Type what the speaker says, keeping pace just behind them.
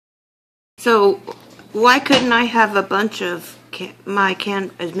So, why couldn't I have a bunch of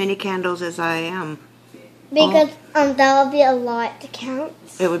as many candles as I am? Because that would be a lot to count.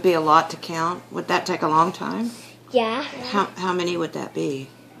 It would be a lot to count. Would that take a long time? Yeah. How many would that be?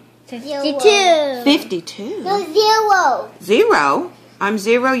 52. 52? No, 0. 0? I'm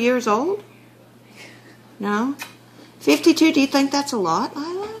 0 years old? No? 52, do you think that's a lot,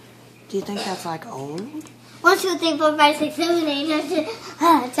 Lilah? Do you think that's like old? 1, 2, 3, 4, 5, 6, 7, 8,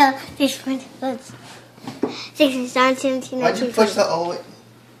 9, 10, 16, 17, 18, 19, Why'd you push the old?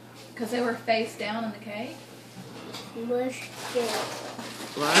 Because they were face down in the cake.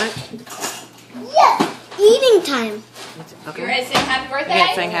 What? Yeah! Eating time. Okay. You ready to sing happy birthday? You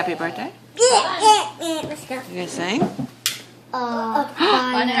gonna sing happy birthday? Let's go. You gonna sing?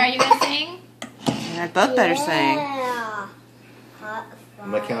 Londyn, are you going to sing? Yeah, both better sing. Yeah.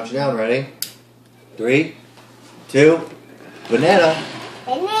 I'm gonna count you down. Ready? 3, 2, banana.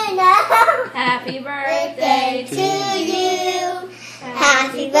 Banana. Happy birthday To you.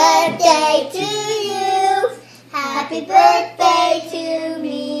 Happy birthday to you. Happy birthday to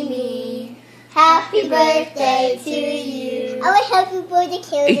Mimi. Happy birthday to you. I will happy birthday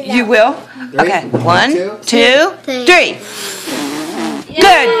to you. You will? 3, Okay. 1, 2, 3. 3.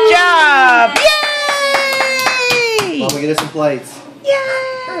 Good job! Yay! Mama, get us some plates.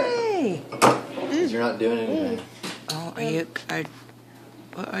 Yay! Because you're not doing anything. Oh,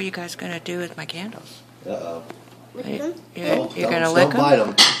 what are you guys gonna do with my candles? Uh-oh. You're Don't gonna lick them? bite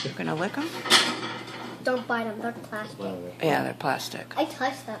them. You're gonna lick them? Don't bite them, they're plastic. Yeah, they're plastic. I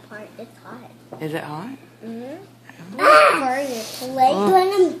touched that part, it's hot. Is it hot? Mm-hmm. Burn it. Like burn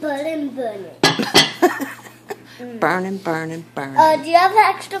it. Burning, burning, burning. Do you have an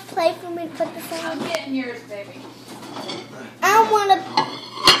extra plate for me to put this I'm on? getting yours, baby. I don't want to.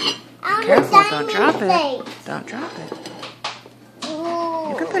 Careful, don't drop it. Don't drop it.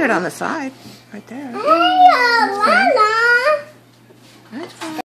 You can put it on the side, right there.